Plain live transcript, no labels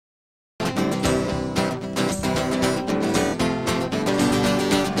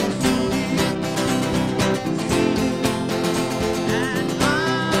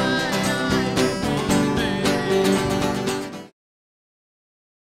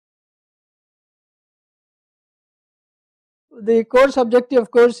The course objective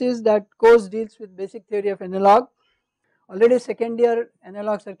of course is that course deals with basic theory of analog. Already second year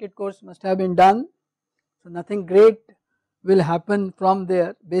analog circuit course must have been done, so nothing great will happen from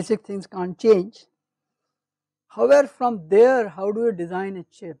there, basic things can't change. However, from there how do you design a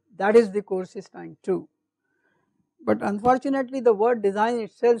chip, that is the course is trying to. But unfortunately the word design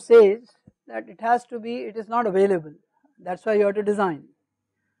itself says that it has to be, it is not available, that is why you have to design.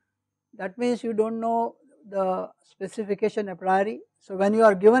 That means you do not know the specification a priori. So when you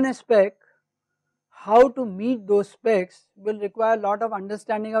are given a spec, how to meet those specs will require a lot of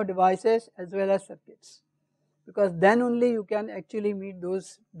understanding of devices as well as circuits, because then only you can actually meet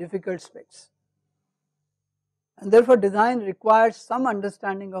those difficult specs. And therefore design requires some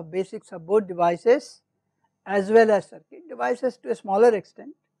understanding of basics of both devices as well as circuit, devices to a smaller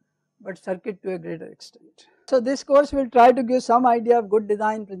extent but circuit to a greater extent. So this course will try to give some idea of good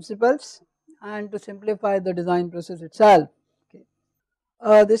design principles and to simplify the design process itself.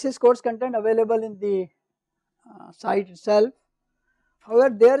 Okay. This is course content available in the site itself.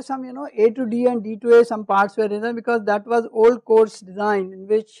 However, there are some A to D and D to A, some parts were written because that was old course design in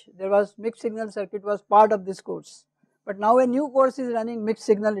which there was mixed signal circuit was part of this course. But now a new course is running mixed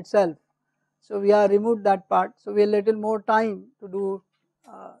signal itself. So we have removed that part. So we have little more time to do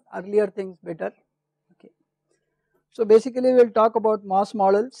earlier things better. Okay. So basically we will talk about MOS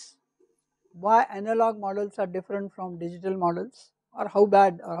models, why analog models are different from digital models, or how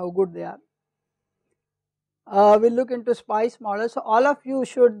bad or how good they are. We will look into SPICE models. So all of you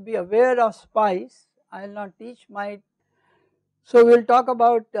should be aware of SPICE. I will not teach my. So we will talk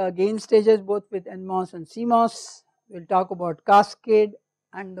about gain stages both with NMOS and CMOS. We will talk about cascade,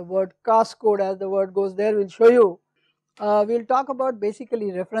 and the word cascode as the word goes there will show you. We will talk about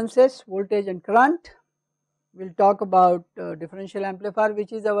basically references, voltage and current. We will talk about differential amplifier,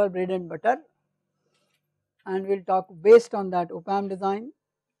 which is our bread and butter, and we will talk based on that op-amp design.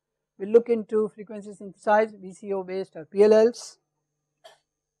 We will look into frequency synthesized, VCO based or PLLs.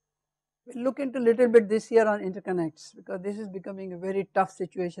 We will look into little bit this year on interconnects, because this is becoming a very tough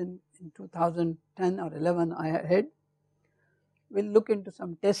situation in 2010 or 11 ahead. We will look into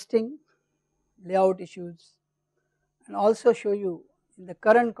some testing, layout issues, and also show you in the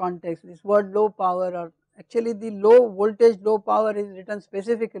current context this word low power, or actually the low voltage low power is written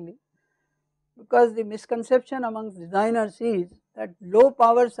specifically because the misconception amongst designers is that low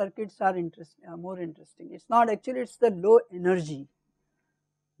power circuits are more interesting. It is not, actually it is the low energy.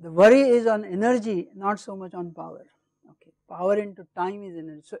 The worry is on energy, not so much on power. Okay. Power into time is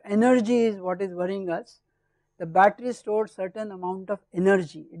energy. So energy is what is worrying us. The battery stores certain amount of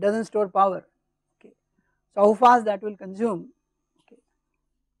energy, it does not store power. Okay. So how fast that will consume. Okay.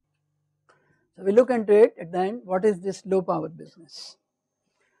 So we look into it at the end, what is this low power business.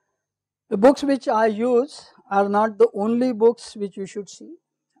 The books which I use are not the only books which you should see,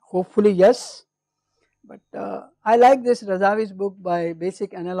 hopefully yes, but I like this Razavi's book by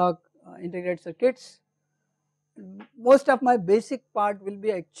Basic Analog Integrated Circuits. Most of my basic part will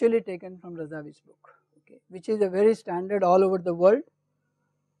be actually taken from Razavi's book, okay, which is a very standard all over the world.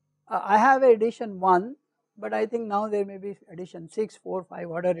 I have edition 1, but I think now there may be edition 6, 4, 5,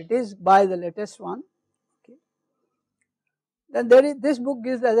 whatever it is, by the latest one. Then there is, this book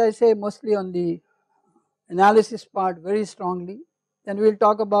gives, as I say, mostly on the analysis part very strongly. Then we will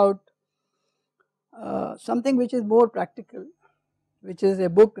talk about something which is more practical, which is a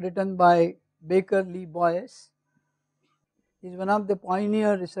book written by Baker Lee Boyce. He is one of the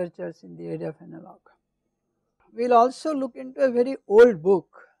pioneer researchers in the area of analog. We will also look into a very old book,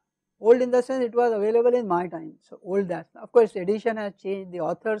 old in the sense it was available in my time, so old that. Of course edition has changed, the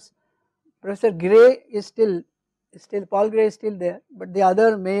authors, Professor Gray is still Paul Gray is still there, but the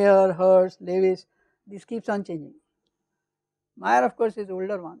other Mayer, Hurst, Lewis, this keeps on changing. Mayer of course is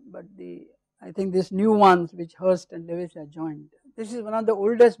older one, but I think these new ones which Hurst and Lewis have joined. This is one of the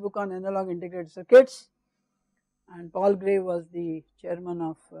oldest book on analog integrated circuits, and Paul Gray was the chairman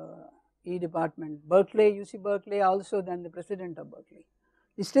of E department, Berkeley, UC Berkeley, also then the president of Berkeley.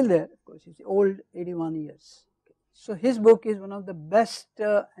 He's still there, of course, he's old, 81 years. Okay. So his book is one of the best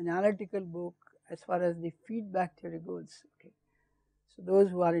analytical book as far as the feedback theory goes. Okay. So those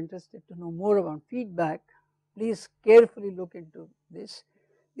who are interested to know more about feedback, please carefully look into this.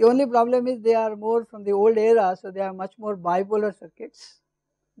 The only problem is they are more from the old era, so they are much more bipolar circuits,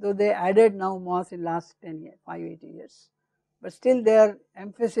 though they added now MOS in last 10 years, 5-8 years, but still their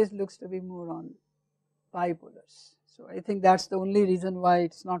emphasis looks to be more on bipolars. So I think that's the only reason why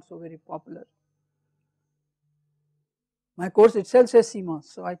it's not so very popular. My course itself says CMOS,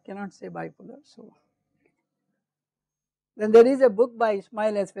 so I cannot say bipolar. So then there is a book by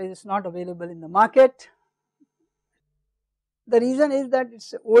Ismail Esfez, it's not available in the market. The reason is that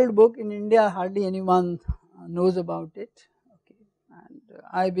it's an old book in India, hardly anyone knows about it, okay. And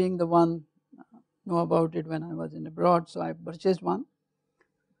I being the one know about it when I was in abroad, so I purchased one.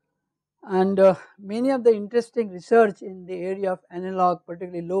 And many of the interesting research in the area of analog,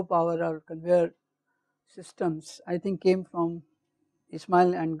 particularly low power or conveyor systems, I think came from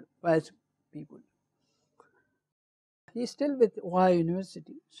Ismail and Weiss people. He is still with Ohio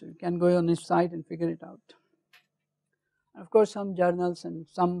University, so you can go on his site and figure it out. And of course, some journals and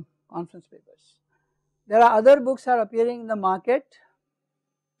some conference papers. There are other books are appearing in the market.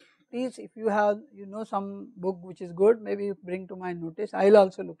 Please, if you have, some book which is good, maybe you bring to my notice. I will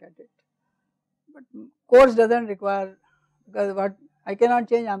also look at it. But course doesn't require, because what I cannot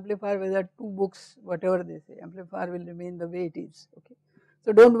change amplifier whether two books, whatever they say, amplifier will remain the way it is. Okay,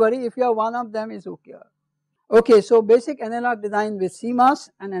 so don't worry. If you have one of them, is okay. Okay, so basic analog design with CMOS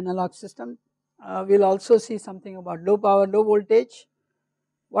and analog system. We'll also see something about low power, low voltage.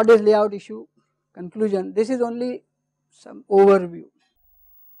 What is layout issue? Conclusion. This is only some overview.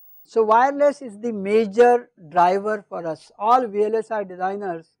 So wireless is the major driver for us. All VLSI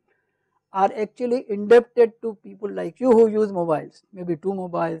designers are actually indebted to people like you who use mobiles, maybe two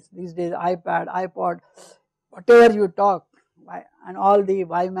mobiles, these days iPad, iPod, whatever you talk, and all the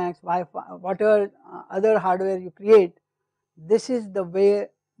WiMAX, Wi-Fi, whatever other hardware you create, this is the way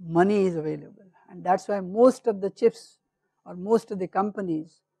money is available. And that's why most of the chips or most of the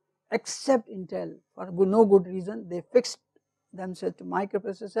companies, except Intel, for no good reason, they fixed themselves to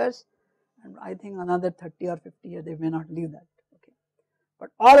microprocessors, and I think another 30 or 50 years they may not leave that. Okay,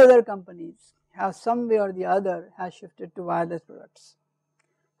 but all other companies have some way or the other has shifted to wireless products.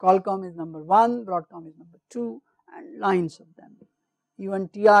 Qualcomm is number 1, Broadcom is number 2, and lines of them. Even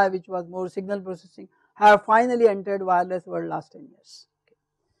TI, which was more signal processing, have finally entered wireless world last 10 years. Okay.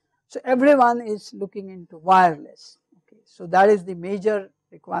 So everyone is looking into wireless. Okay. So that is the major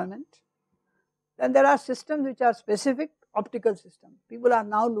requirement. Then there are systems which are specific, optical system. People are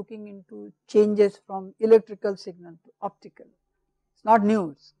now looking into changes from electrical signal to optical. It's not new,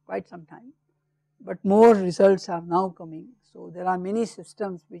 it's quite some time, but more results are now coming. So there are many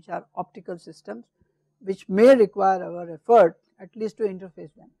systems which are optical systems which may require our effort at least to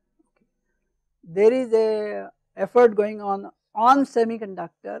interface them. Okay. There is a effort going on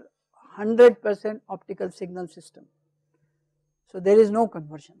semiconductor 100% optical signal system. So there is no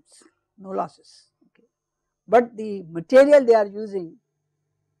conversions, no losses. Okay. But the material they are using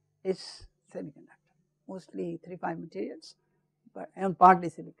is semiconductor, mostly 3-5 materials, and partly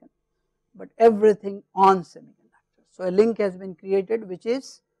silicon, but everything on semiconductor. So a link has been created which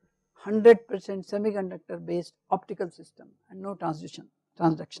is 100% semiconductor based optical system and no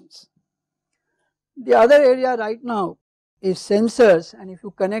transductions. The other area right now is sensors, and if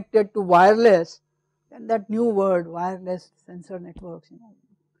you connect it to wireless, then that new word wireless sensor networks,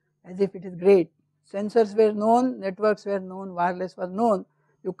 as if it is great. Sensors were known, networks were known, wireless was known.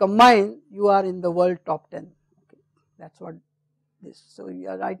 You combine, you are in the world top 10. Okay. That's what this. So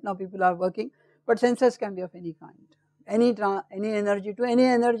right now people are working, but sensors can be of any kind. Any energy to any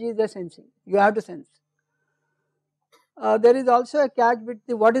energy is a sensing. You have to sense. There is also a catch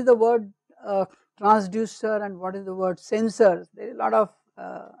between what is the word transducer and what is the word sensor. There is a lot of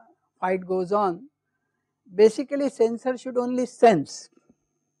fight goes on. Basically, sensor should only sense.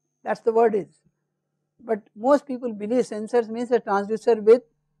 That's the word is. But most people believe sensors means a transducer with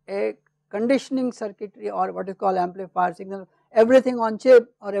a conditioning circuitry or what is called amplifier signal. Everything on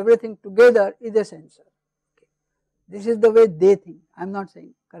chip or everything together is a sensor. Okay. This is the way they think. I am not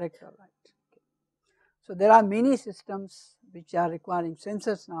saying correct or right. Okay. So there are many systems which are requiring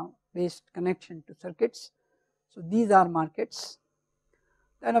sensors now based connection to circuits. So these are markets.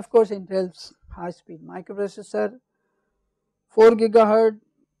 Then of course Intel's high speed microprocessor, 4 gigahertz.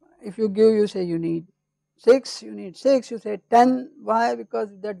 If you give, you say you need 6, you need 6, you say 10. Why? Because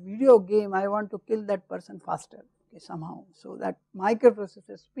that video game, I want to kill that person faster, okay, somehow. So that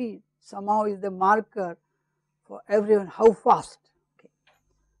microprocessor speed somehow is the marker for everyone, how fast. Okay.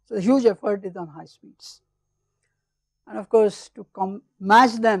 So the huge effort is on high speeds. And of course, to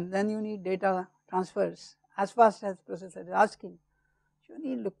match them, then you need data transfers. As fast as processor is asking, you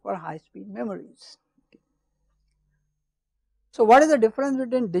need to look for high speed memories. So what is the difference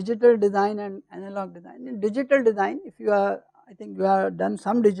between digital design and analog design? In digital design, if you are, I think you have done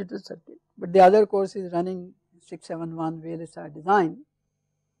some digital circuit, but the other course is running 671 VLSI design.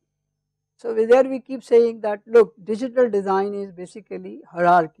 So there we keep saying that, look, digital design is basically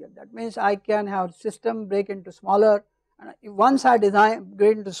hierarchical. That means I can have system break into smaller, and once I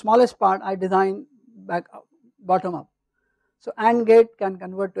break into smallest part, I design back up, bottom up. So AND gate can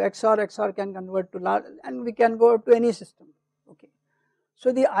convert to XOR, XOR can convert to large, and we can go to any system.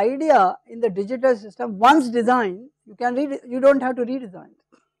 So the idea in the digital system, once designed, you don't have to redesign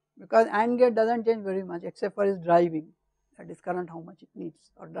it, because AND gate doesn't change very much except for its driving, that is current how much it needs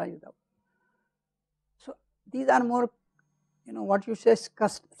or drives out. So these are more, what you say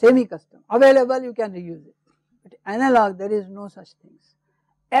semi-custom, available, you can reuse it, but analog there is no such things.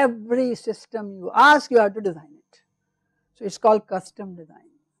 Every system you ask, you have to design it. So it's called custom design.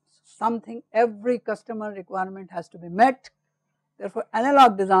 Something, every customer requirement has to be met. Therefore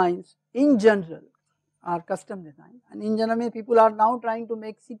analog designs in general are custom design, and in general people are now trying to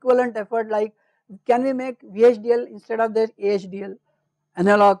make equivalent effort, like can we make VHDL instead of this AHDL,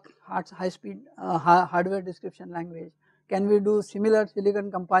 analog high speed hardware description language, can we do similar silicon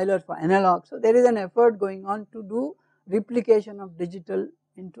compilers for analog. So there is an effort going on to do replication of digital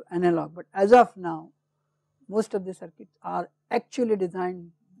into analog, but as of now most of the circuits are actually designed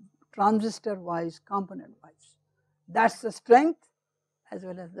transistor wise, component wise. That's the strength as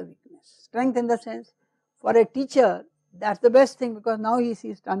well as the weakness. Strength in the sense, for a teacher that's the best thing, because now he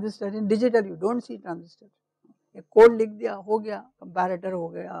sees transistor. In digital you don't see transistor. एक code लिख दिया हो गया, comparator हो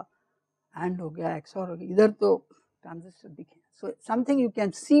गया, and हो गया, XOR हो गया, इधर तो ट्रांजिस्टर दिखे. So something you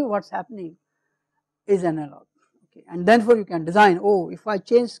can see what's happening is analog. Okay, and therefore you can design, oh, if I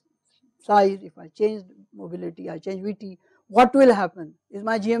change size, if I change mobility, I change VT, what will happen? Is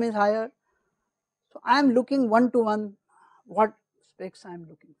my GM is higher? So I am looking one to one what specs I am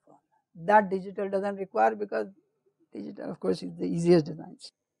looking for. That digital doesn't require, because digital of course is the easiest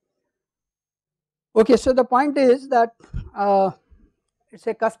designs. Okay, so the point is that it's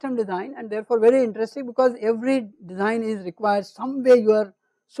a custom design, and therefore very interesting, because every design is required some way your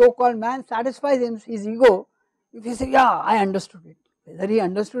so-called man satisfies his ego. If he say, yeah, I understood it, whether he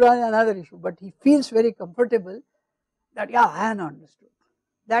understood is another issue, but he feels very comfortable that yeah, I have understood.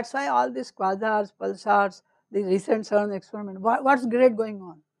 That's why all these quasars, pulsars, the recent CERN experiment, what's great going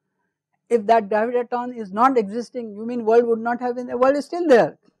on? If that graviton is not existing, you mean world would not have been, the world is still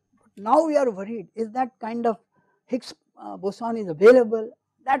there. Now we are worried, is that kind of Higgs boson is available?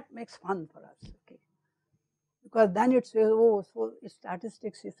 That makes fun for us, okay? Because then it says, oh, so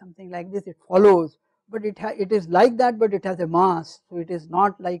statistics is something like this, it follows, but it is like that, but it has a mass, so it is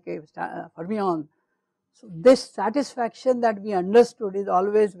not like a fermion. So this satisfaction that we understood is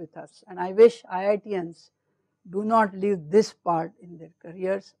always with us, and I wish IITians do not leave this part in their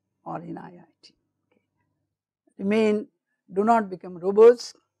careers or in IIT. Okay. Remain, do not become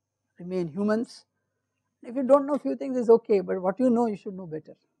robots, remain humans. If you don't know few things is okay, but what you know you should know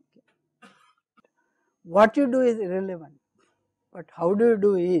better. Okay. What you do is irrelevant, but how do you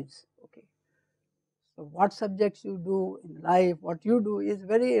do is, okay. So what subjects you do in life, what you do is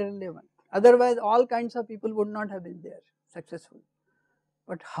very irrelevant. Otherwise all kinds of people would not have been there successful.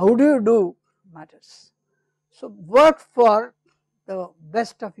 But how do you do matters. So work for the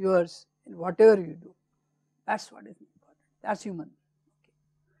best of yours in whatever you do. That's what is important. That's human. Okay.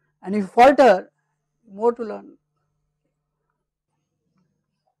 And if you falter, more to learn.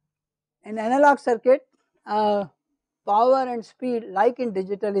 In analog circuit, power and speed, like in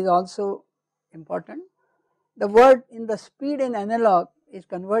digital, is also important. The word in the speed in analog is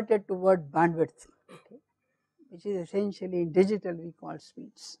converted to word bandwidth, okay, which is essentially in digital we call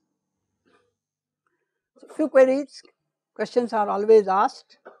speeds. So few queries, questions are always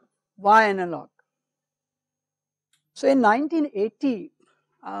asked. Why analog? So in 1980,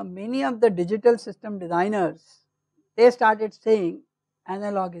 many of the digital system designers, they started saying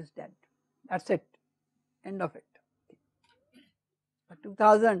analog is dead. That's it, end of it. But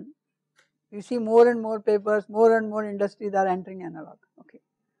 2000, you see more and more papers, more and more industries are entering analog. Okay.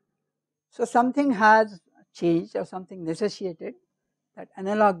 So something has changed or something necessitated that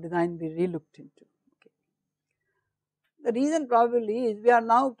analog design be re-looked into. Okay. The reason probably is we are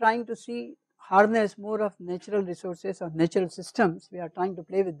now trying to see harness more of natural resources or natural systems, we are trying to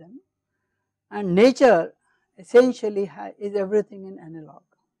play with them, and nature essentially is everything in analog.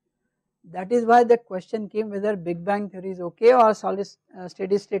 That is why the question came whether Big Bang theory is okay or solid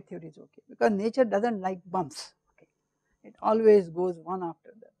steady state theory is okay, because nature doesn't like bumps, okay. It always goes one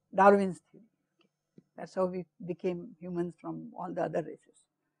after the other. Darwin's theory, okay. That's how we became humans from all the other races.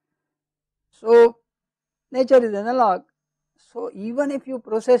 So nature is analog. So even if you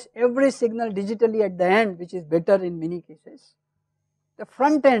process every signal digitally at the end, which is better in many cases, the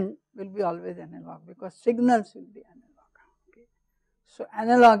front end will be always analog, because signals will be analog. Okay. So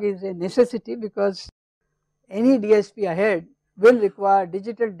analog is a necessity, because any DSP ahead will require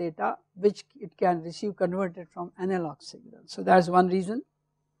digital data which it can receive converted from analog signal. So that's one reason.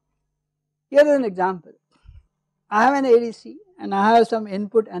 Here is an example. I have an ADC and I have some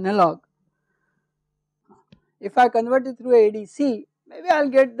input analog. If I convert it through ADC, maybe I will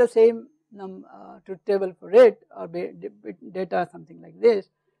get the same truth table for it or bit data something like this,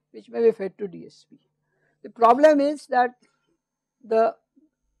 which may be fed to DSP. The problem is that the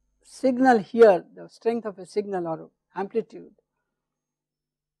signal here, the strength of a signal or amplitude,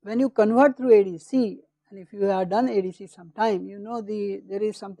 when you convert through ADC, and if you have done ADC sometime, you know there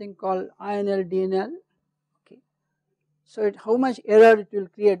is something called INL, DNL. Okay. So how much error it will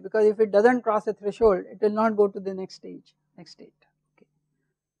create, because if it does not cross a threshold, it will not go to the next stage, next state. Okay.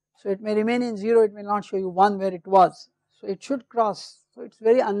 So it may remain in 0, it may not show you 1 where it was. So it should cross. So it is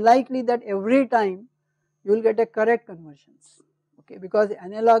very unlikely that every time you will get a correct conversions. Okay, because the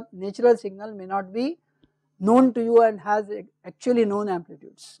analog natural signal may not be known to you and has actually known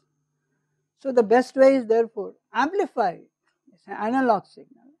amplitudes. So the best way is therefore amplify it. It's an analog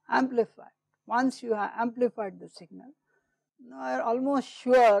signal, amplify. Once you have amplified the signal, you are almost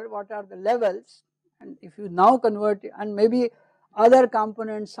sure what are the levels, and if you now convert it, and maybe other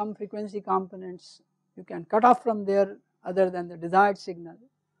components, some frequency components, you can cut off from there other than the desired signal,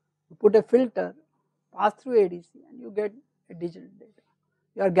 you put a filter, pass through ADC, and you get a digital data.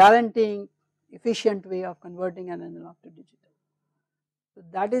 You are guaranteeing efficient way of converting an analog to digital. So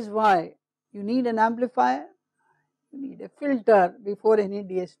that is why you need an amplifier, you need a filter before any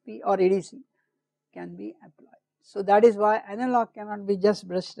DSP or ADC can be applied. So that is why analog cannot be just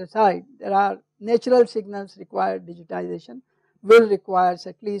brushed aside. There are natural signals require digitization, will require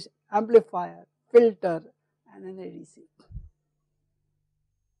at least amplifier, filter and an ADC.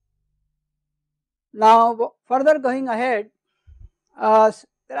 Now further going ahead,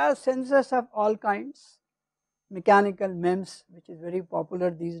 there are sensors of all kinds, mechanical MEMS, which is very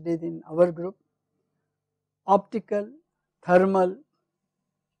popular these days in our group, optical, thermal,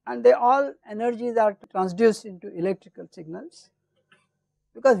 and they all energies are transduced into electrical signals,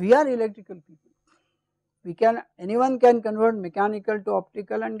 because we are electrical people. We can, anyone can convert mechanical to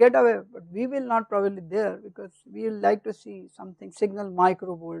optical and get away, but we will not probably there, because we will like to see something signal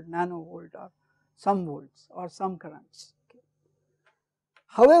microvolt, nanovolt or some volts or some currents. Okay.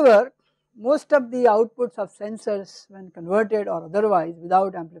 However, most of the outputs of sensors when converted or otherwise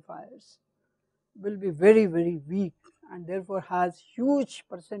without amplifiers will be very weak and therefore has huge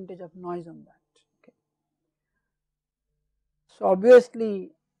percentage of noise on that. Okay. So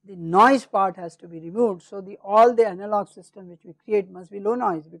obviously the noise part has to be removed, so all the analog system which we create must be low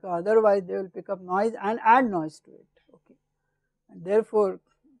noise, because otherwise they will pick up noise and add noise to it. Okay. And therefore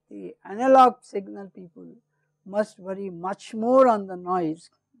the analog signal people must worry much more on the noise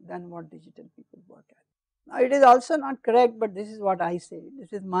than what digital people work at. Now it is also not correct, but this is what I say,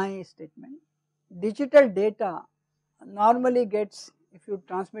 this is my statement. Digital data normally gets, if you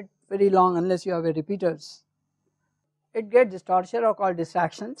transmit very long, unless you have a repeaters, it gets distortion or called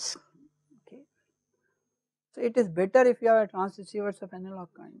distractions. Okay. So it is better if you have a transceivers of analog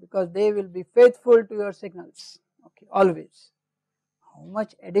kind, because they will be faithful to your signals. Okay, always. How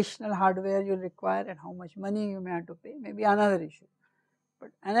much additional hardware you require and how much money you may have to pay may be another issue.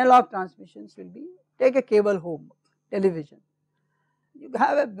 But analog transmissions will be, take a cable home, television. You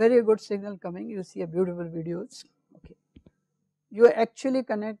have a very good signal coming, you see a beautiful videos. Okay. You actually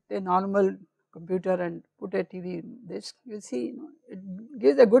connect a normal computer and put a TV in this, you see, it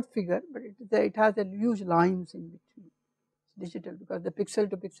gives a good figure, but it has a huge lines in between. Digital, because the pixel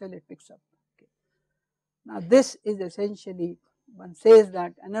to pixel it picks up. Okay. Now this is essentially, one says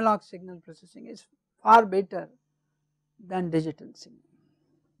that analog signal processing is far better than digital signal.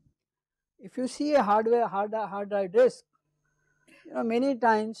 If you see a hard drive disk, many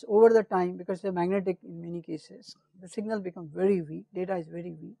times over the time, because they are magnetic in many cases, the signal becomes very weak, data is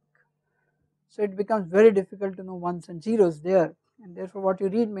very weak. So it becomes very difficult to know ones and zeros there, and therefore what you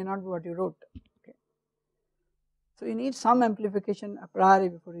read may not be what you wrote. Okay. So you need some amplification a priori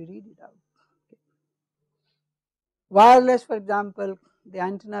before you read it out. Okay. Wireless, for example, the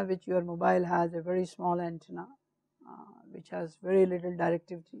antenna which your mobile has, a very small antenna which has very little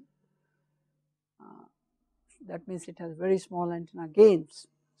directivity. That means it has very small antenna gains.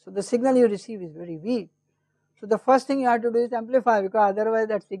 So the signal you receive is very weak. So the first thing you have to do is amplify, because otherwise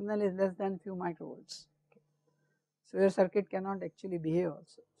that signal is less than few microvolts. Okay. So your circuit cannot actually behave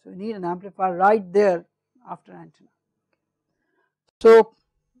also. So you need an amplifier right there after antenna. So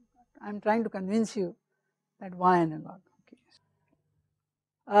I am trying to convince you that why analog. Okay.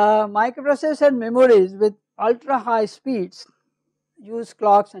 Microprocessors and memories with ultra high speeds use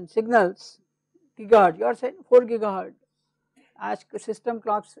clocks and signals, gigahertz, you are saying 4 gigahertz. As system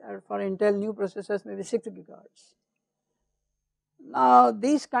clocks for Intel new processors maybe 6 gigahertz. Now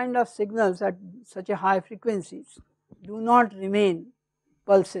these kind of signals at such a high frequencies do not remain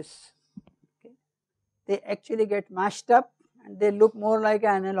pulses. Okay. They actually get mashed up and they look more like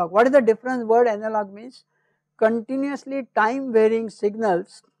an analog. What is the difference? Word analog means continuously time varying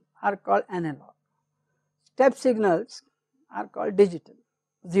signals are called analog. Step signals are called digital,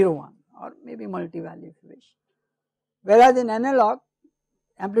 0, 1 or maybe multi-value if you wish. Whereas in analog,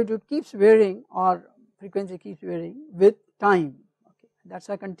 amplitude keeps varying or frequency keeps varying with time, okay, that is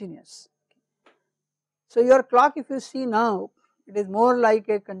a continuous. So your clock, if you see now, it is more like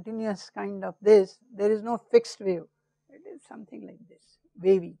a continuous kind of this, there is no fixed wave, it is something like this,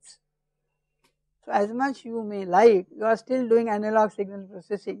 waves. So as much you may like, you are still doing analog signal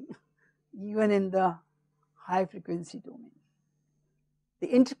processing even in the high frequency domain. The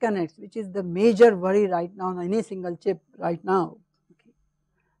interconnects, which is the major worry right now on any single chip right now, okay,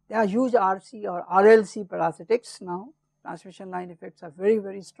 they are huge RC or RLC parasitics now, transmission line effects are very,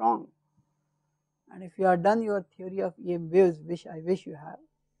 very strong. And if you have done your theory of EM waves, which I wish you have,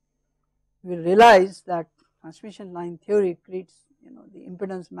 you will realize that transmission line theory creates, the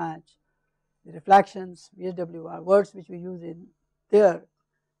impedance match, the reflections, VSWR, words which we use in there,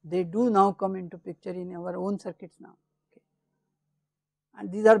 they do now come into picture in our own circuits now, okay.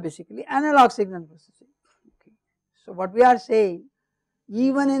 And these are basically analog signal processing, okay. So what we are saying,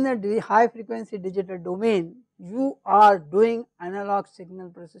 even in the high frequency digital domain, you are doing analog signal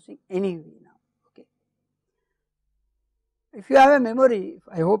processing anyway now. If you have a memory,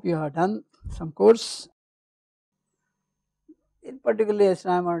 I hope you have done some course, in particularly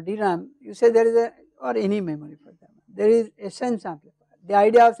SRAM or DRAM, you say there is a, or any memory for them, there is a sense amplifier. The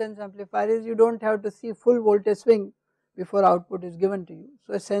idea of sense amplifier is you do not have to see full voltage swing before output is given to you.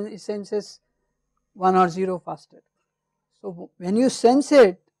 So it senses 1 or 0 faster. So when you sense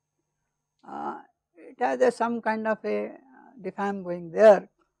it, it has some kind of a diffam going there,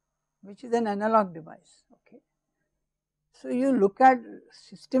 which is an analog device. So you look at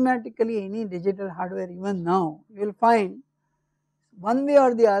systematically any digital hardware even now, you will find one way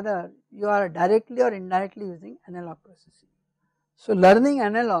or the other you are directly or indirectly using analog processing. So learning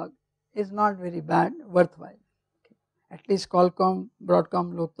analog is not very bad, worthwhile. Okay. At least Qualcomm,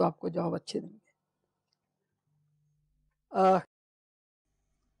 Broadcom लोग तो आपको job अच्छे देंगे.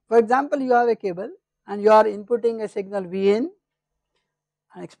 For example, you have a cable and you are inputting a signal V in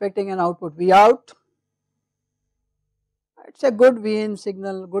and expecting an output V out. It is a good V in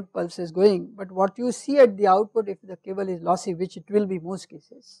signal, good pulse is going, but what you see at the output, if the cable is lossy, which it will be most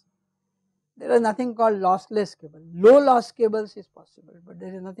cases, there is nothing called lossless cable. Low loss cables is possible, but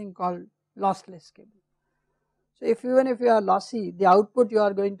there is nothing called lossless cable. So even if you are lossy, the output you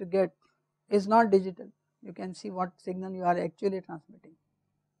are going to get is not digital. You can see what signal you are actually transmitting.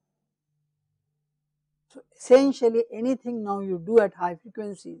 So essentially anything now you do at high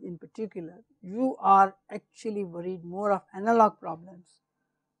frequencies in particular, you are actually worried more of analog problems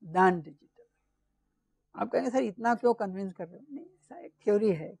than digital. आप कहेंगे sir इतना क्यों convince कर रहे हो? नहीं, ऐसा एक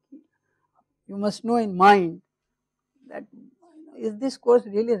theory है कि you must know in mind that is this course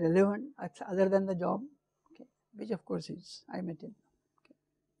really relevant other than the job? Okay. Which of course is, I met him. Okay.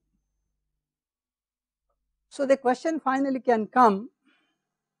 So the question finally can come,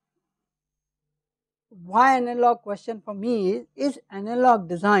 why analog question for me is analog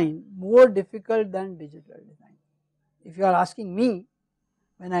design more difficult than digital design? If you are asking me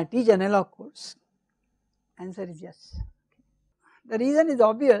when I teach analog course, answer is yes. The reason is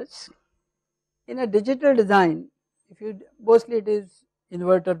obvious. In a digital design, mostly it is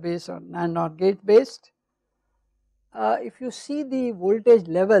inverter based or NAND or gate based, if you see the voltage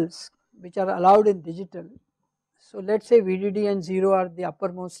levels which are allowed in digital, so let us say VDD and 0 are the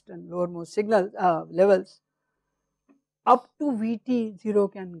uppermost and lowermost signal levels, up to VT 0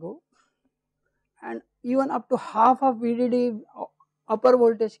 can go, and even up to half of VDD upper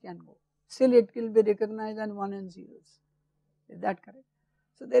voltage can go, still it will be recognized as 1 and 0s, is that correct?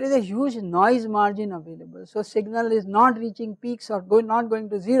 So there is a huge noise margin available, so signal is not reaching peaks or not going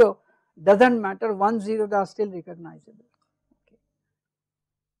to 0, does not matter, 1 0 are still recognizable.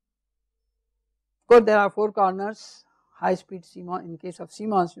 Of course, there are 4 corners, high speed CMOS, in case of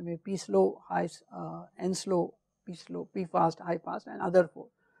CMOS you may P slow, N slow, P fast, high fast and other 4.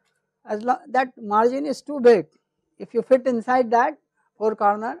 As long that margin is too big, if you fit inside that 4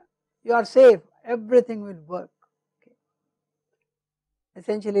 corner, you are safe, everything will work, okay.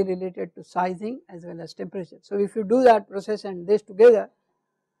 Essentially related to sizing as well as temperature. So if you do that process and this together,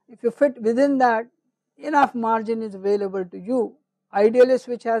 if you fit within that, enough margin is available to you, ideally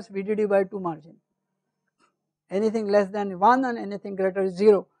switch has VDD by 2 margin. Anything less than 1 and anything greater is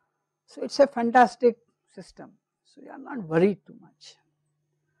 0. So it is a fantastic system, so you are not worried too much.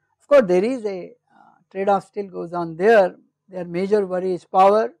 Of course, there is a trade-off still goes on there, their major worry is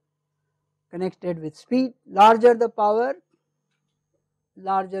power connected with speed. Larger the power,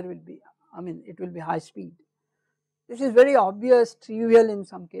 larger will be, it will be high speed. This is very obvious, trivial in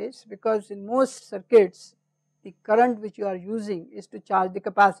some case, because in most circuits the current which you are using is to charge the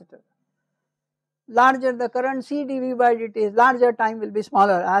capacitor. Larger the current, C dV by dt is larger, time will be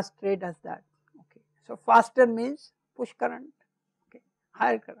smaller, as straight as that. Okay. So faster means push current, okay.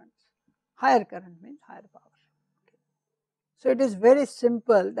 Higher current means higher power. Okay. So it is very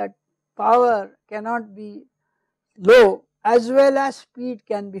simple that power cannot be low as well as speed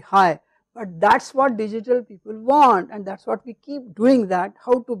can be high, but that's what digital people want, and that's what we keep doing, that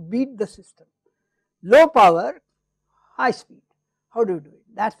how to beat the system. Low power, high speed, how do you do it?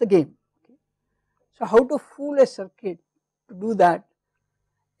 That's the game. Okay. So how to fool a circuit to do that?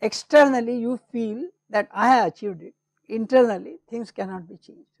 Externally you feel that I have achieved it, internally things cannot be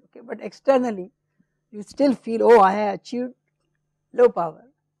changed, okay, but externally you still feel, oh, I have achieved low power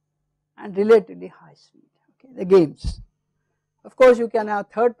and relatively high speed, okay, the games. Of course you can have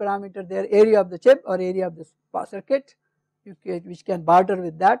third parameter there, area of the chip or area of the circuit, which can barter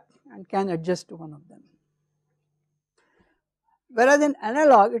with that and can adjust to one of them. Whereas in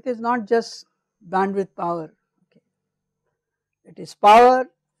analog it is not just bandwidth power, okay. It is power,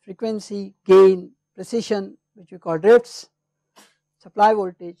 frequency, gain, precision, which we call drifts, supply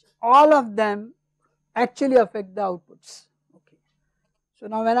voltage, all of them actually affect the outputs. Okay. So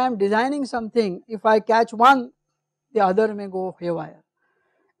now when I am designing something, if I catch one, the other may go haywire.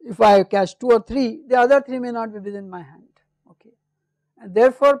 If I catch 2 or 3, the other 3 may not be within my hand. Okay. And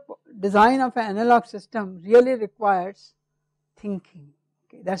therefore design of an analog system really requires thinking.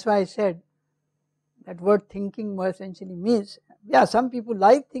 Okay. That's why I said that word thinking more essentially means, yeah, some people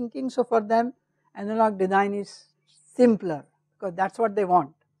like thinking, so for them analog design is simpler because that's what they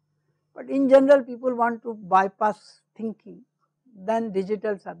want. But in general people want to bypass thinking, then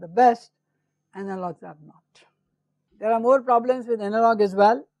digitals are the best, analogs are not. There are more problems with analog as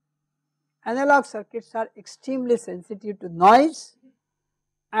well. Analog circuits are extremely sensitive to noise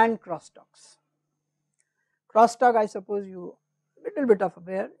and crosstalks. Crosstalk, I suppose you little bit of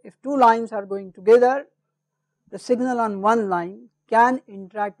aware, if two lines are going together, the signal on one line can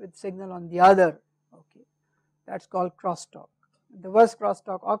interact with signal on the other, okay, that's called crosstalk. The worst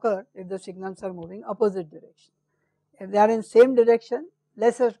crosstalk occur if the signals are moving opposite direction. If they are in same direction,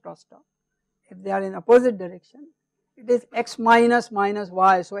 lesser crosstalk. If they are in opposite direction, it is x minus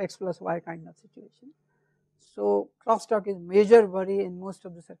y, so x plus y kind of situation. So crosstalk is major worry in most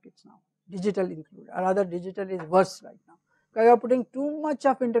of the circuits now, digital included, or rather digital is worse right now. Because you are putting too much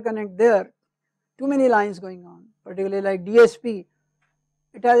of interconnect there, too many lines going on, particularly like DSP,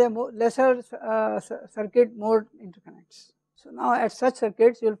 it has a lesser circuit, more interconnects. So now at such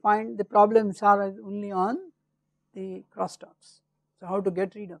circuits you will find the problems are only on the crosstalks. So how to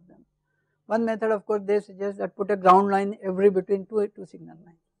get rid of them? One method, of course, they suggest that put a ground line every between two signal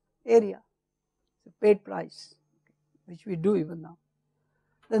lines. Area, so paid price, which we do even now.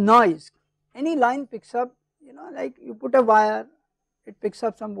 The noise, any line picks up, like you put a wire, it picks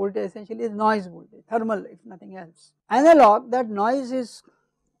up some voltage, essentially is noise voltage, thermal if nothing else. Analog, that noise is,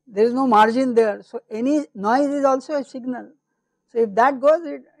 there is no margin there, so any noise is also a signal. So if that goes,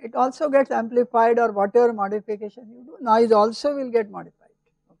 it also gets amplified, or whatever modification you do, noise also will get modified.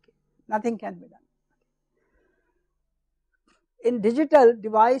 Nothing can be done. In digital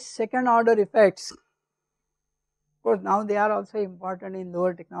device, second order effects, of course now they are also important in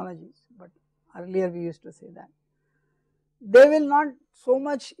lower technologies, but earlier we used to say that. They will not so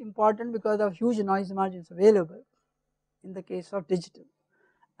much important because of huge noise margins available in the case of digital.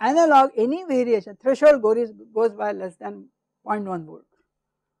 Analog, any variation, threshold goes by less than 0.1 volt.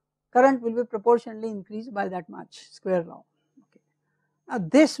 Current will be proportionally increased by that much, square law. Now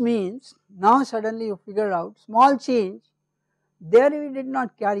this means, now suddenly you figure out small change, there we did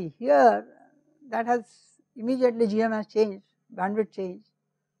not carry, here that has immediately GM has changed, bandwidth changed,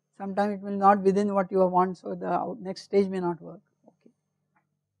 sometimes it will not within what you want, so the next stage may not work. Okay.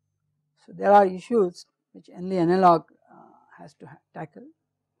 So there are issues which only analog has to tackle.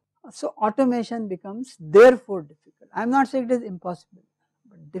 So automation becomes therefore difficult. I am not saying it is impossible,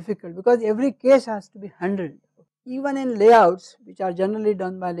 but difficult because every case has to be handled. Even in layouts, which are generally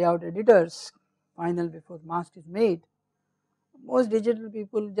done by layout editors, final before mask is made, most digital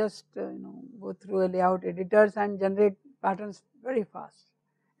people just go through a layout editors and generate patterns very fast.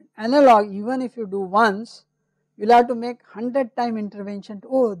 In analog, even if you do once, you will have to make 100 time intervention to,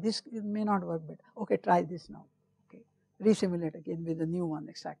 oh, this may not work, but okay, try this now, okay, resimulate again with a new one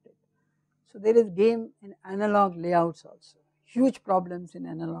extracted. So there is game in analog layouts also, huge problems in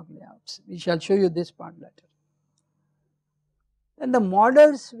analog layouts. We shall show you this part later. Then the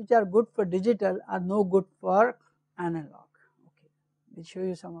models which are good for digital are no good for analog. Okay. we'll show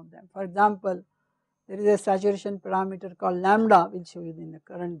you some of them. For example, there is a saturation parameter called lambda, we'll show you in the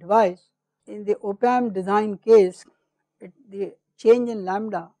current device. In the op-amp design case, the change in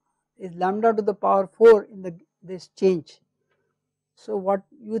lambda is lambda to the power 4 in this change. So what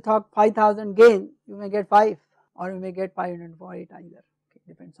you thought 5000 gain, you may get 5 or you may get 548 either, okay,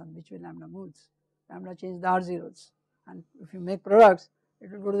 depends on which way lambda moves. Lambda change the R zeros, and if you make products,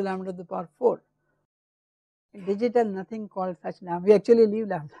 it will go to the lambda to the power 4. In digital, nothing called such lambda, we actually leave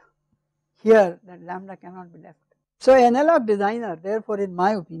lambda. Here that lambda cannot be left. So analog designer, therefore in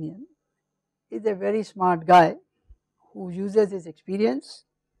my opinion, is a very smart guy who uses his experience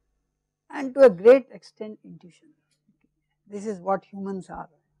and to a great extent intuition. This is what humans are.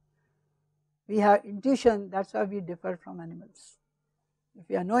 We have intuition, that's why we differ from animals. If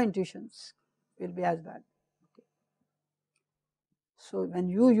we have no intuitions, we will be as bad. Okay. So when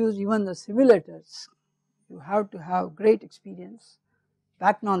you use even the simulators, you have to have great experience,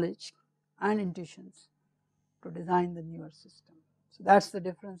 back knowledge and intuitions to design the newer system. So that's the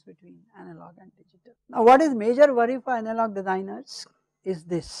difference between analog and digital. Now what is major worry for analog designers is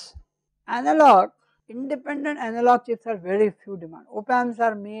this. Analog, independent analog chips are very few demand. Op-amps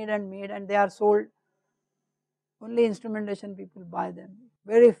are made and they are sold. Only instrumentation people buy them.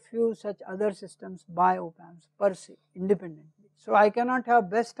 Very few such other systems buy op-amps per se, independently. So I cannot have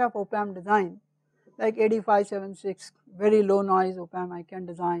best of op-amp design like 8576, very low noise op-amp I can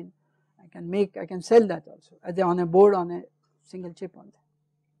design. I can sell that also as on a board on a single chip on that.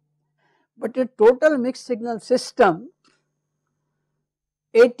 But a total mixed signal system,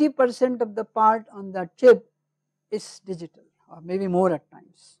 80% of the part on that chip is digital or maybe more at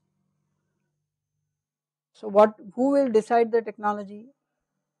times. So who will decide the technology?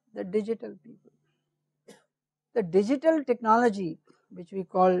 The digital people. The digital technology, which we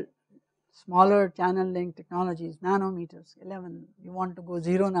call smaller channel length technologies, nanometers, 11, you want to go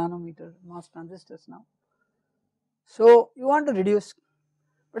 0 nanometer MOS transistors now. So you want to reduce,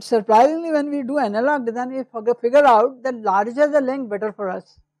 but surprisingly when we do analog design, we figure out that larger the length better for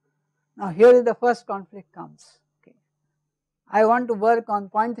us. Now here is the first conflict comes. Okay. I want to work on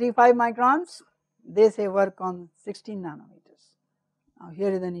 0.35 microns, they say work on 16 nanometers. Now here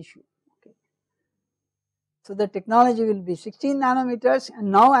is an issue. Okay. So the technology will be 16 nanometers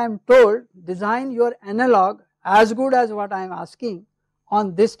and now I am told design your analog as good as what I am asking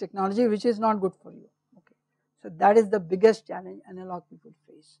on this technology, which is not good for you. Okay. So that is the biggest challenge analog people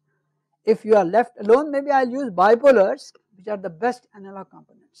face. If you are left alone, maybe I will use bipolars, which are the best analog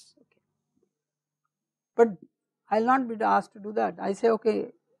components. Okay. But I will not be asked to do that. I say,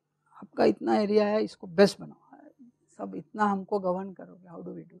 okay, आपका इतना area है, इसको best बनाओ, सब इतना हमको govern करोगे, how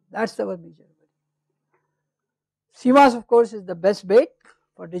do we do? That's our major worry. CMOS of course is the best bet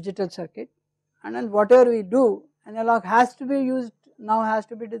for digital circuit, and then whatever we do, analog has to be used, now has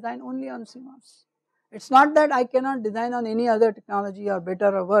to be designed only on CMOS. It's not that I cannot design on any other technology or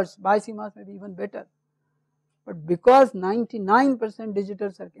better or worse, by CMOS maybe even better. But because 99%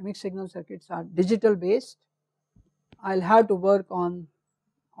 digital circuit, mixed signal circuits are digital based, I'll have to work on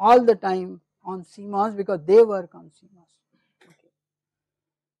all the time on CMOS because they work on CMOS. Okay.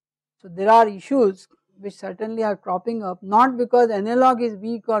 So there are issues which certainly are cropping up, not because analog is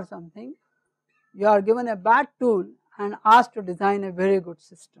weak or something, you are given a bad tool and asked to design a very good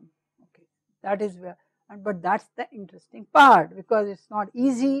system. Okay. That is where, but that's the interesting part because it's not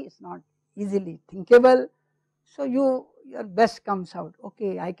easy, it's not easily thinkable. So your best comes out,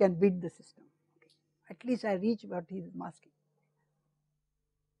 okay, I can beat the system. Okay. At least I reach what he is asking.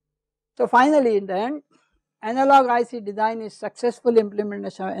 So finally in the end, analog IC design is successful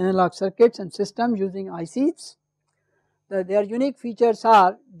implementation of analog circuits and systems using ICs. Their unique features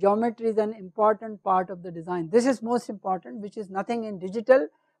are geometry is an important part of the design. This is most important, which is nothing in digital,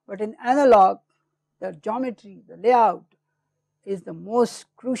 but in analog, the geometry, the layout is the most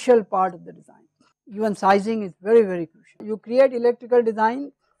crucial part of the design. Even sizing is very, very crucial. You create electrical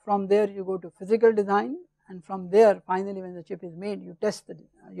design, from there you go to physical design, and from there finally when the chip is made, you test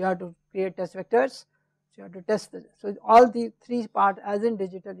you have to create test vectors, so you have to test so all the three parts as in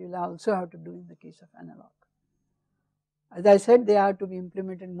digital you will also have to do in the case of analog. As I said, they have to be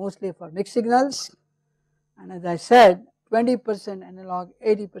implemented mostly for mixed signals, and as I said 20% analog,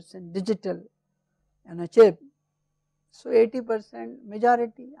 80% digital in a chip. So 80%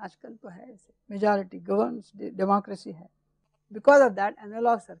 majority आजकल तो है, majority governs, democracy है. Because of that,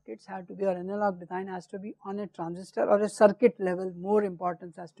 analog circuits have to be, or analog design has to be on a transistor or a circuit level, more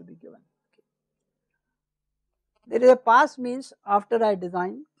importance has to be given. Okay. There is a pass, means after I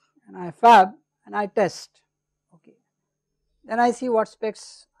design and I fab and I test, okay. Then I see what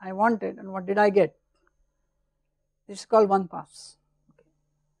specs I wanted and what did I get. This is called one pass.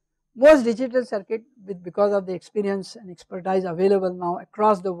 Most digital circuit because of the experience and expertise available now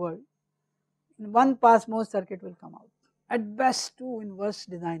across the world, in one pass most circuit will come out. At best two in worst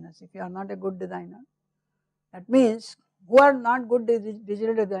designers, if you are not a good designer. That means who are not good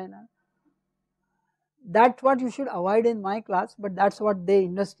digital designer, that's what you should avoid in my class, but that's what the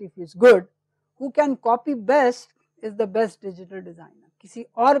industry feels good. Who can copy best is the best digital designer. किसी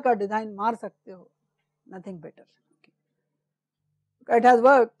और का design मार सकते हो, nothing better. Okay. It has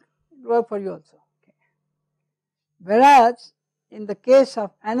worked, it worked for you also. Okay. Whereas in the case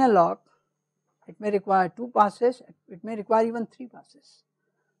of analog, it may require 2 passes, it may require even 3 passes.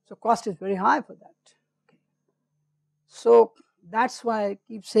 So cost is very high for that. Okay. So that's why I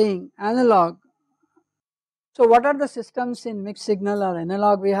keep saying analog. So what are the systems in mixed signal or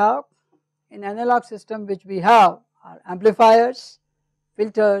analog we have? In analog system which we have are amplifiers,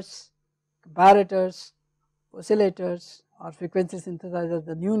 filters, comparators, oscillators or frequency synthesizers,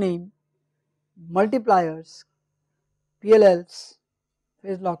 the new name, multipliers, PLLs,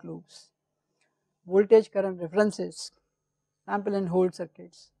 phase lock loops, voltage current references, sample and hold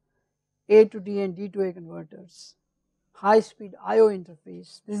circuits, A to D and D to A converters, high speed IO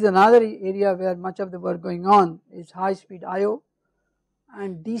interface. This is another area where much of the work going on is high speed IO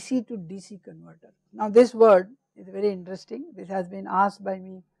and DC to DC converter. Now this word is very interesting. This has been asked by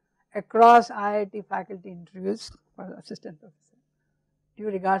me across IIT faculty interviews for assistant professor. Due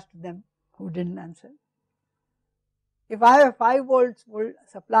regards to them who didn't answer. If I have a 5 volts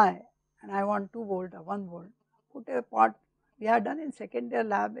supply and I want 2 volt or 1 volt, put a pot, we have done in second year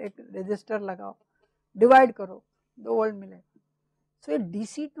lab, एक resistor लगाओ, divide करो, 2 volt मिले. So ये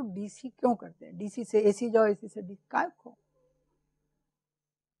DC to DC क्यों करते हैं? DC से AC जाओ, AC से DC काय को?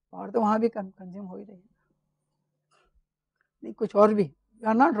 और तो वहाँ भी कंज्यूम हो ही रही है. नहीं कुछ और भी. You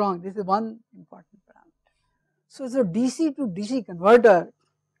are not wrong. This is one important parameter. So DC to DC converter,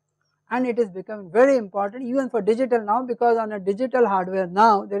 and it is becoming very important even for digital now, because on a digital hardware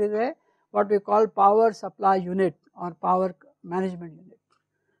now there is a what we call power supply unit or power management unit,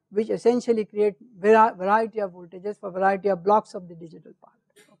 which essentially create variety of voltages for variety of blocks of the digital part.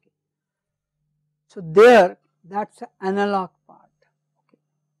 Okay. So there, that's analog part. Okay.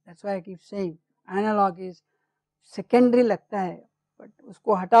 That's why I keep saying analog is secondary लगता है, but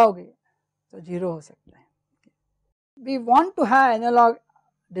उसको हटाओगे तो zero हो सकता है. Okay. We want to have analog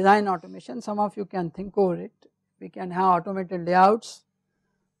design automation. Some of you can think over it. We can have automated layouts.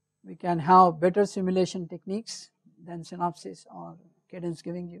 We can have better simulation techniques than Synopsys or Cadence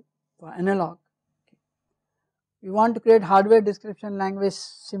giving you for analog. Okay. We want to create hardware description language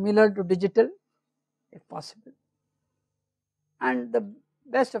similar to digital if possible. And the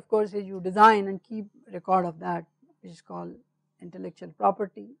best of course is you design and keep record of that, which is called intellectual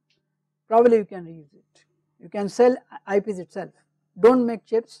property. Probably you can reuse it. You can sell IPs itself. Don't make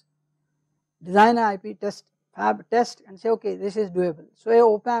chips, design an IP, fab test and say okay this is doable. So a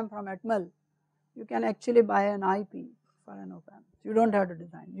op-amp from Atmel, you can actually buy an IP for an op-amp. You don't have to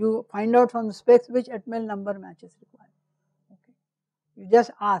design. You find out from the specs which Atmel number matches required. Okay. You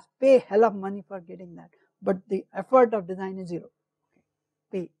just ask, pay hell of money for getting that, but the effort of design is zero.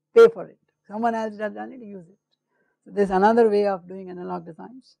 Okay. Pay for it. Someone else has done it, use it. So there's another way of doing analog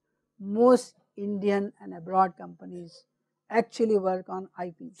designs. Most Indian and abroad companies actually work on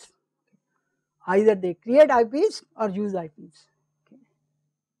IPs. Either they create IPs or use IPs. Okay.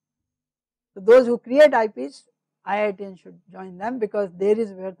 So those who create IPs, IITians should join them because there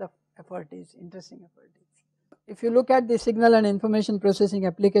is where the effort is, interesting effort is. If you look at the signal and information processing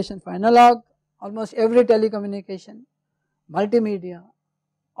application for analog, almost every telecommunication, multimedia,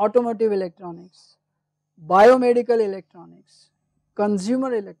 automotive electronics, biomedical electronics,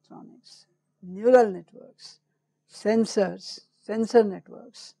 consumer electronics, neural networks, sensors, sensor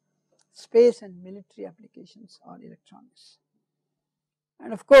networks, space and military applications or electronics.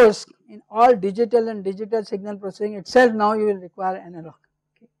 And of course, in all digital and digital signal processing itself now you will require analog.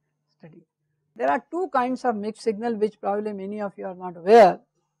 Okay, study. There are 2 kinds of mixed signal which probably many of you are not aware.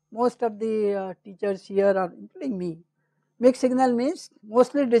 Most of the teachers here are including me. Mixed signal means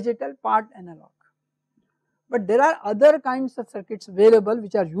mostly digital, part analog. But there are other kinds of circuits available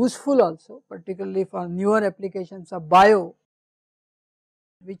which are useful also, particularly for newer applications of bio,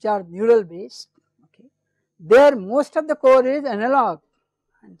 which are neural based. Okay. There most of the core is analog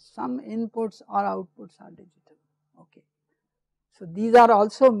and some inputs or outputs are digital. Okay. So these are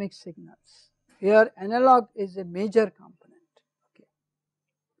also mixed signals. Here analog is a major component. Okay.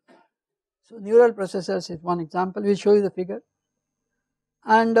 So neural processors is one example. We will show you the figure,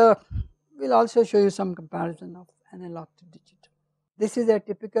 and we will also show you some comparison of analog to digital. This is a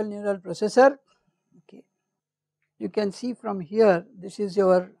typical neural processor. Okay. You can see from here, this is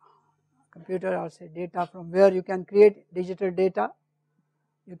your computer or say data from where you can create digital data.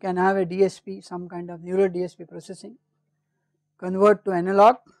 You can have a DSP, some kind of neural DSP processing, convert to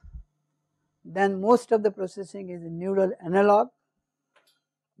analog, then most of the processing is in neural analog,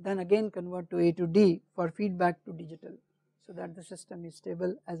 then again convert to A to D for feedback to digital, so that the system is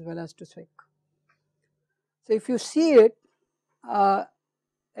stable as well as to swing. So if you see it, a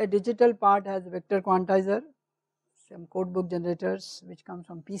digital part has a vector quantizer, some codebook generators which come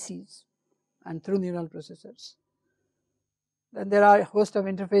from PCs and through neural processors. Then there are a host of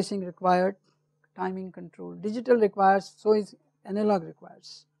interfacing required, timing control. Digital requires, so is analog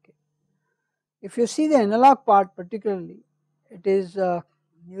requires. Okay. If you see the analog part particularly, it is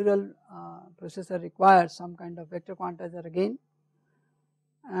neural processor requires some kind of vector quantizer again,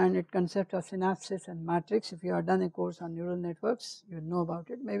 and it consists of synapses and matrix. If you have done a course on neural networks, you will know about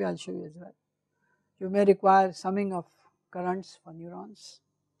it. Maybe I will show you as well. You may require summing of currents for neurons.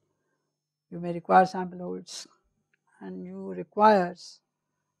 You may require sample holds, and you requires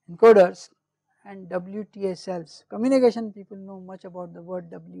encoders and WTA cells. Communication people know much about the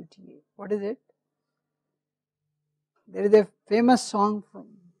word WTA. What is it? There is a famous song from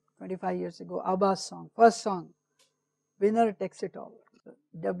 25 years ago, ABBA's song, first song, winner takes it all,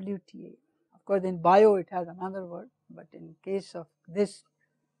 WTA. Of course in bio it has another word, but in case of this,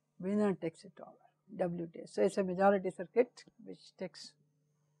 winner takes it all, WTA. So it's a majority circuit which takes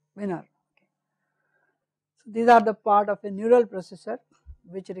winner. Okay. So these are the part of a neural processor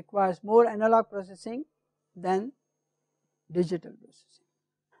which requires more analog processing than digital processing.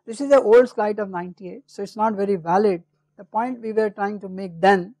 This is the old slide of 98, so it's not very valid. The point we were trying to make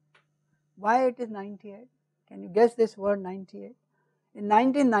then, why it is 98? Can you guess this word 98? In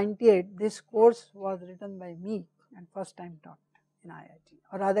 1998, this course was written by me and first time taught in IIT,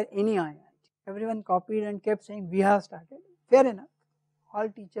 or rather any IIT. Everyone copied and kept saying we have started. Fair enough, all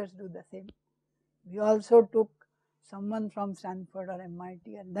teachers do the same. We also took someone from Stanford or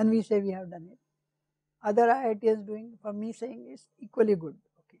MIT and then we say we have done it. Other IITs doing, for me saying is equally good.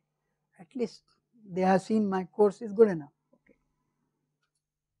 Okay, at least they have seen my course is good enough. Okay.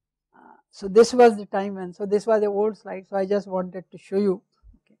 So this was the time when, so this was the old slide, so I just wanted to show you.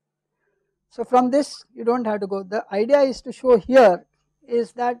 Okay. So from this you don't have to go. The idea is to show here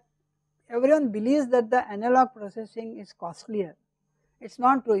is that everyone believes that the analog processing is costlier. It's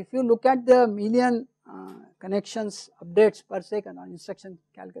not true. If you look at the million connections updates per second or instruction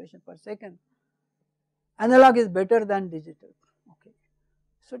calculation per second, analog is better than digital. Okay.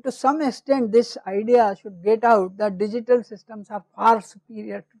 So to some extent this idea should get out that digital systems are far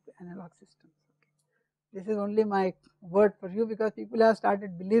superior to analog systems. Okay. This is only my word for you because people have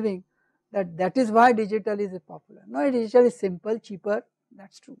started believing that that is why digital is popular. No, digital is simple, cheaper,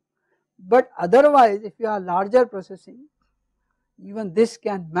 that's true. But otherwise if you have larger processing, even this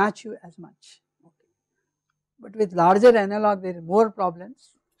can match you as much. Okay. But with larger analog there are more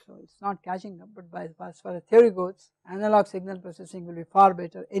problems, so it's not catching up, but as far as theory goes, analog signal processing will be far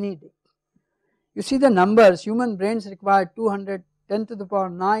better any day. You see the numbers, human brains require 210 to the power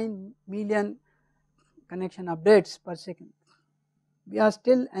 9 million connection updates per second. We are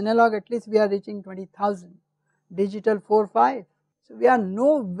still analog, at least we are reaching 20,000, digital 4-5. So we are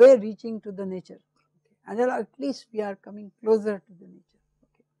no way reaching to the nature. Analog, at least we are coming closer to the nature.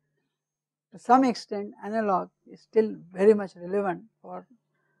 Okay. To some extent analog is still very much relevant for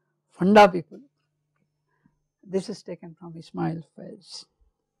funda people. This is taken from Ismail Faiz.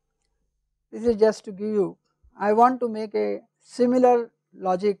 This is just to give you, I want to make a similar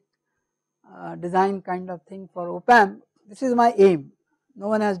logic design kind of thing for op-amp. This is my aim. No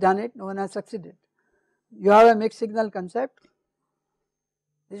one has done it, no one has succeeded. You have a mixed signal concept.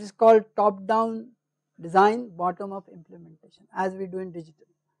 This is called top-down design, bottom-up implementation, as we do in digital.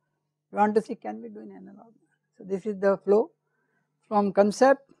 You want to see can we do in analog. So this is the flow. From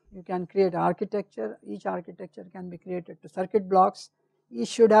concept you can create architecture, each architecture can be created to circuit blocks, each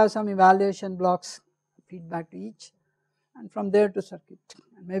should have some evaluation blocks, feedback to each, and from there to circuit,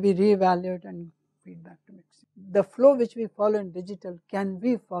 and maybe re-evaluate and feedback to mixing. The flow which we follow in digital, can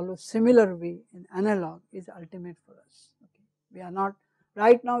we follow similar way in analog is ultimate for us. Okay. We are not,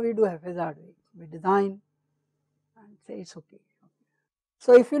 right now we do haphazard way. We design and say it's okay.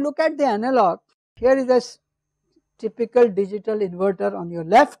 So if you look at the analog, here is a typical digital inverter on your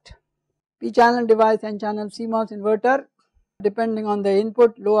left, P channel device, N channel CMOS inverter, depending on the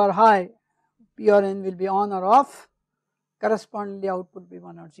input low or high, P or N will be on or off, correspondingly output be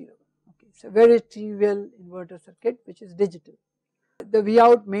 1 or 0. Okay. It's a very trivial inverter circuit which is digital. The V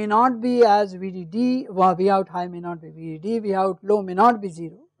out may not be as VDD, V out high may not be VDD, V out low may not be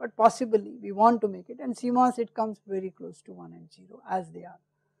 0, but possibly we want to make it, and CMOS it comes very close to 1 and 0 as they are.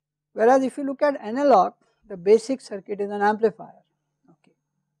 Whereas if you look at analog, the basic circuit is an amplifier. Okay.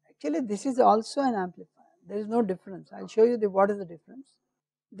 Actually this is also an amplifier, there is no difference. I will show you what is the difference.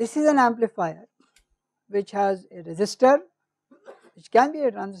 This is an amplifier which has a resistor, which can be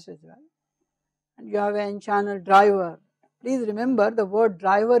a transistor as well, and you have an N-channel driver. Please remember the word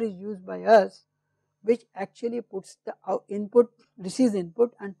driver is used by us, which actually puts the input, receives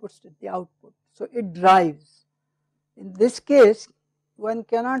input and puts the output. So it drives. In this case, one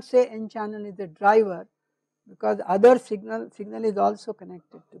cannot say N-channel is a driver because other signal is also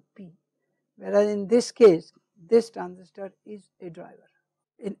connected to P, whereas in this case, this transistor is a driver.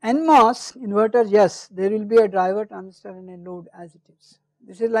 In NMOS inverter, yes, there will be a driver transistor and a load as it is.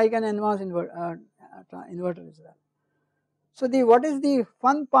 This is like an NMOS inverter as well. So what is the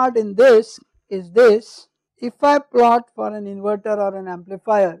fun part in this is this: if I plot for an inverter or an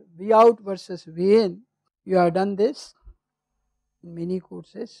amplifier V out versus V in, you have done this in many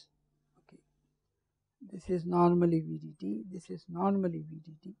courses. Okay. This is normally VDD, this is normally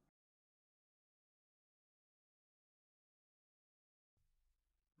VDD.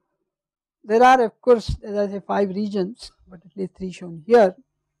 There are of course, as I say, 5 regions, but at least 3 shown here.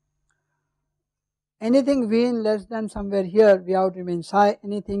 Anything V in less than somewhere here, V out remains high.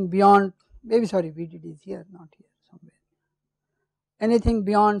 Anything beyond, maybe sorry, VDD is here, not here, somewhere. Anything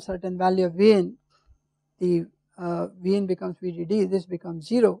beyond certain value of V in, the V in becomes VDD, this becomes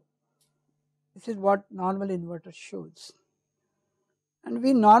 0. This is what normal inverter shows. And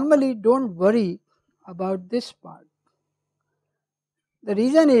we normally don't worry about this part. The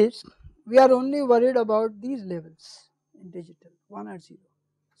reason is we are only worried about these levels in digital, 1 or 0.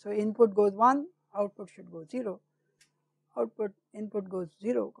 So input goes 1, output should go 0. Input goes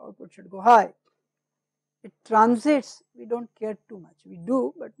 0, output should go high. It transits, we don't care too much. We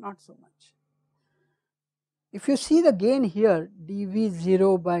do, but not so much. If you see the gain here,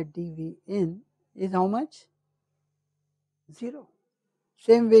 dV0 by dV in is how much? 0.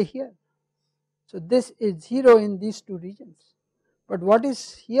 Same way here. So this is 0 in these 2 regions. But what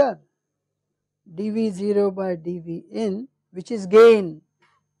is here? dV0 by dV in, which is gain,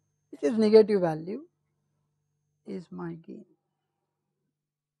 which is negative value, is my gain.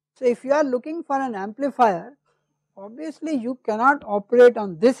 So if you are looking for an amplifier, obviously you cannot operate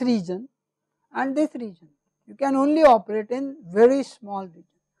on this region and this region. You can only operate in very small region.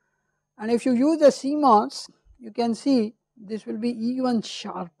 And if you use a CMOS, you can see this will be even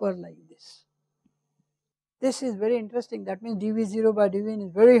sharper like this. This is very interesting. That means dV0 by dV in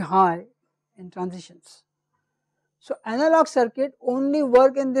is very high in transitions. So analog circuit only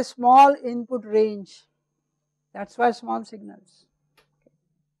work in this small input range. That's why small signals.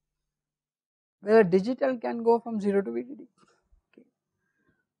 Where digital can go from 0 to VDD. Okay.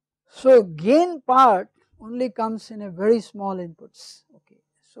 So gain part only comes in a very small inputs. Okay.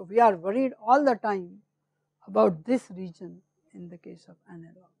 So we are worried all the time about this region in the case of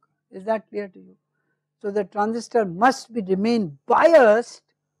analog. Is that clear to you? So the transistor must remain biased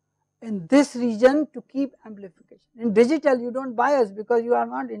in this region to keep amplification. In digital you don't bias because you are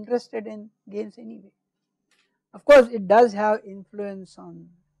not interested in gains anyway. Of course it does have influence on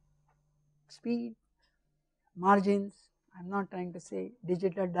speed, margins. I am not trying to say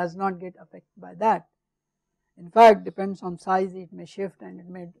digital does not get affected by that. In fact, depends on size, it may shift and it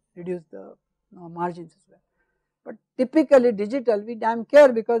may reduce the margins as well. But typically digital we damn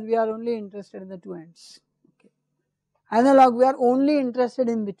care because we are only interested in the 2 ends. Okay. Analog we are only interested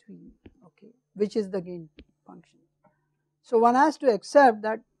in between, okay, which is the gain function. So one has to accept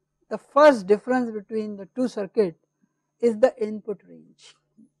that the first difference between the 2 circuits is the input range.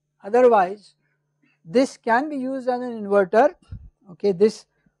 Otherwise, this can be used as an inverter. Okay, this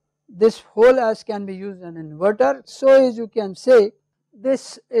whole as can be used as an inverter. So as you can say,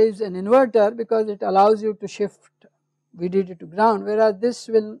 this is an inverter because it allows you to shift VDD to ground, whereas this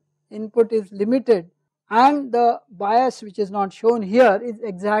input is limited, and the bias which is not shown here is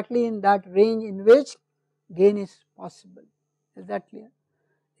exactly in that range in which gain is possible. Is that clear?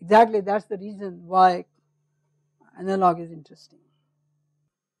 Exactly, that's the reason why analog is interesting.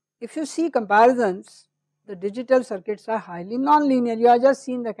 If you see comparisons, the digital circuits are highly non-linear. You have just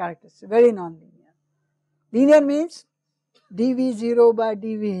seen the characteristics, very non-linear. Linear means dV0 by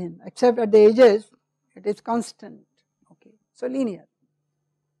dV in, except at the edges it is constant. Okay, so linear.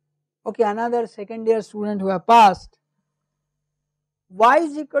 Okay, another second year student who have passed, y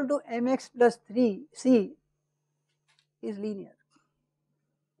is equal to mx plus 3c is linear,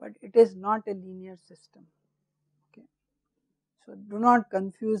 but it is not a linear system. Okay, so do not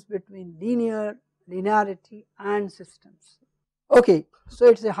confuse between linearity and systems. Okay, so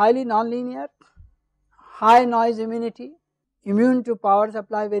it's a highly nonlinear, high noise immunity, immune to power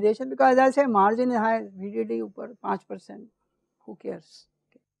supply variation, because as I say margin is high, VDD upar 5%, who cares,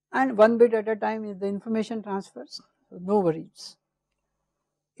 and 1 bit at a time is the information transfers, so no worries.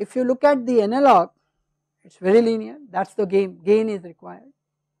 If you look at the analog, it is very linear, that is the gain is required,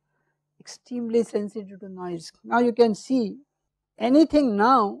 extremely sensitive to noise. Now you can see anything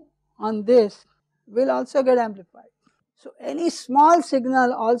now on this will also get amplified. So any small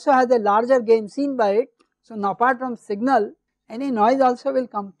signal also has a larger gain seen by it. So now apart from signal, any noise also will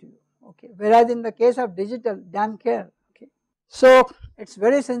come to you, okay. Whereas in the case of digital, damn care, okay. So it is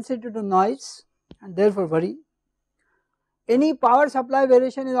very sensitive to noise and therefore worry. Any power supply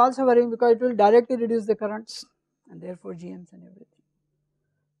variation is also worrying because it will directly reduce the currents and therefore GMs and everything,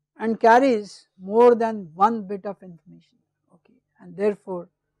 and carries more than 1 bit of information, okay, and therefore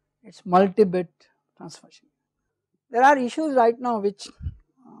it is multi-bit transmission. There are issues right now which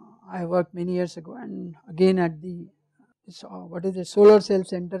I worked many years ago, and again at the what is the solar cell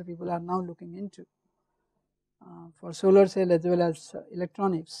center people are now looking into for solar cell as well as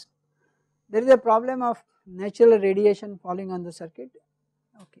electronics. There is a problem of natural radiation falling on the circuit,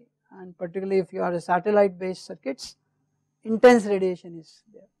 okay, and particularly if you are a satellite based circuits, intense radiation is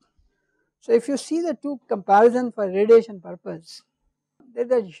there. So if you see the two comparison for radiation purpose, there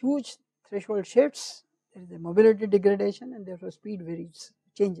is a huge threshold shifts, there is a mobility degradation, and therefore speed varies,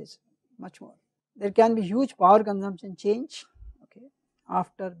 changes much more. There can be huge power consumption change, okay,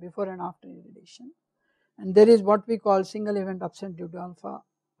 before and after irradiation, and there is what we call single event upset due to alpha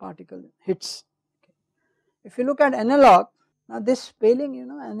particle hits. Okay. If you look at analog, now this spelling,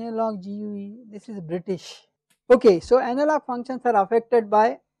 analog GUE, this is British. Okay, so analog functions are affected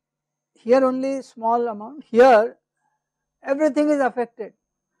by, here only small amount, here everything is affected.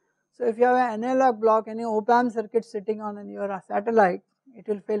 So if you have an analog block, any op-amp circuit sitting on your satellite, it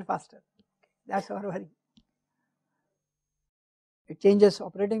will fail faster, that is our worry. It changes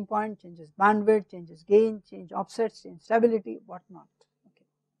operating point, changes bandwidth, changes gain, change offsets, change stability, whatnot. Okay.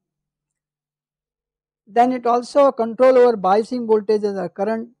 Then it also control over biasing voltages or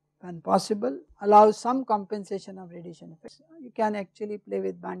current when possible, allows some compensation of radiation effects. You can actually play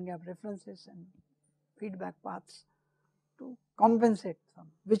with band gap references and feedback paths to compensate some,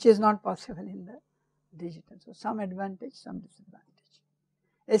 which is not possible in the digital. So some advantage, some disadvantage.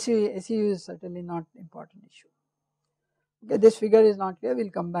 SU is certainly not important issue. Okay, this figure is not clear, we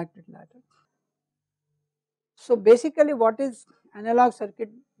will come back to it later. So basically what is analog circuit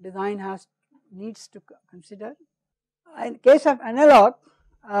design needs to consider. In case of analog,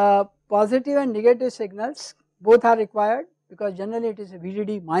 positive and negative signals both are required, because generally it is a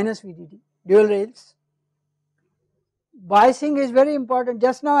VDD minus VDD, dual rails. Biasing is very important,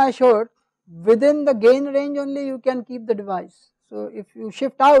 just now I showed within the gain range only you can keep the device. So if you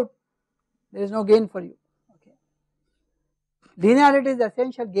shift out, there is no gain for you. Okay. Linearity is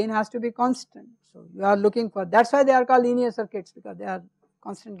essential, gain has to be constant. So you are looking for, that is why they are called linear circuits, because they are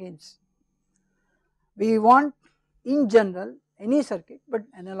constant gains. We want in general any circuit, but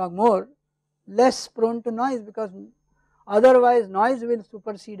analog more, less prone to noise, because otherwise noise will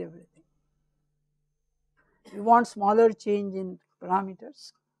supersede everything. We want smaller change in parameters,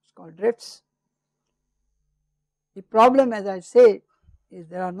 it is called drifts. The problem, as I say, is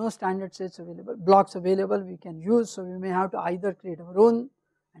there are no standard sets available, blocks available we can use, so we may have to either create our own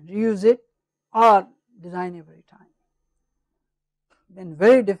and reuse it or design every time. Then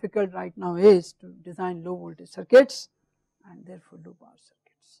very difficult right now is to design low voltage circuits and therefore low power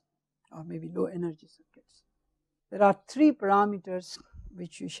circuits, or maybe low energy circuits. There are 3 parameters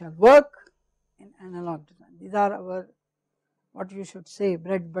which you shall work in analog design. These are our, what you should say,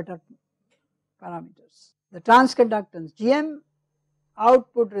 bread butter parameters. The transconductance GM,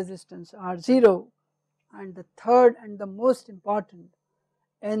 output resistance R0, and the third and the most important,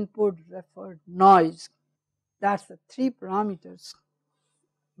 input referred noise. That is the 3 parameters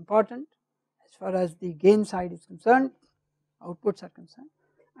important as far as the gain side is concerned, outputs are concerned.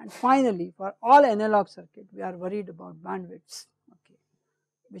 And finally, for all analog circuit, we are worried about bandwidths, okay,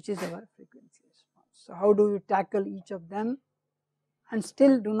 which is our frequency response. So how do you tackle each of them and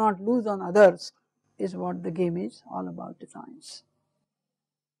still do not lose on others is what the game is all about, designs.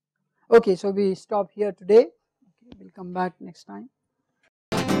 Okay, so we stop here today, okay, we will come back next time.